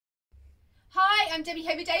I'm Debbie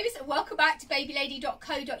Homer-Davis and welcome back to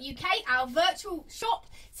babylady.co.uk, our virtual shop,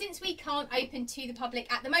 since we can't open to the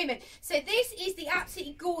public at the moment. So this is the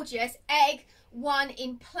absolutely gorgeous Egg One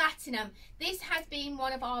in Platinum. This has been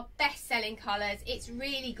one of our best selling colours. It's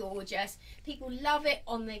really gorgeous. People love it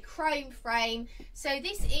on the chrome frame. So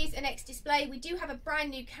this is an X display. We do have a brand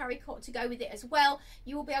new Carrycot to go with it as well.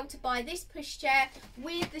 You will be able to buy this pushchair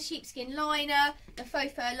with the sheepskin liner, the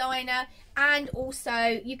faux fur liner, and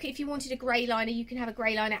also you can, if you wanted a grey liner, you can have a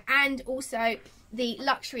grey liner, and also the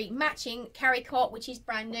luxury matching Carrycot, which is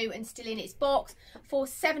brand new and still in its box, for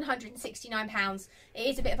 £769. It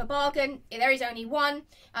is a bit of a bargain. There is only one.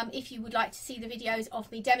 If you would like to see the videos of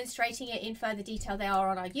me demonstrating it in further detail, they are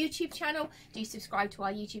on our YouTube channel. Do subscribe to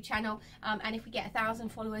our YouTube channel, and if we get 1,000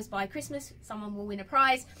 followers by Christmas, someone will win a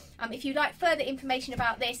prize. If you'd like further information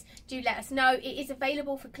about this, do let us know. It is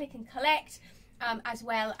available for click and collect, as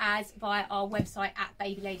well as via our website at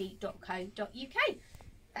babylady.co.uk.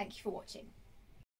 Thank you for watching.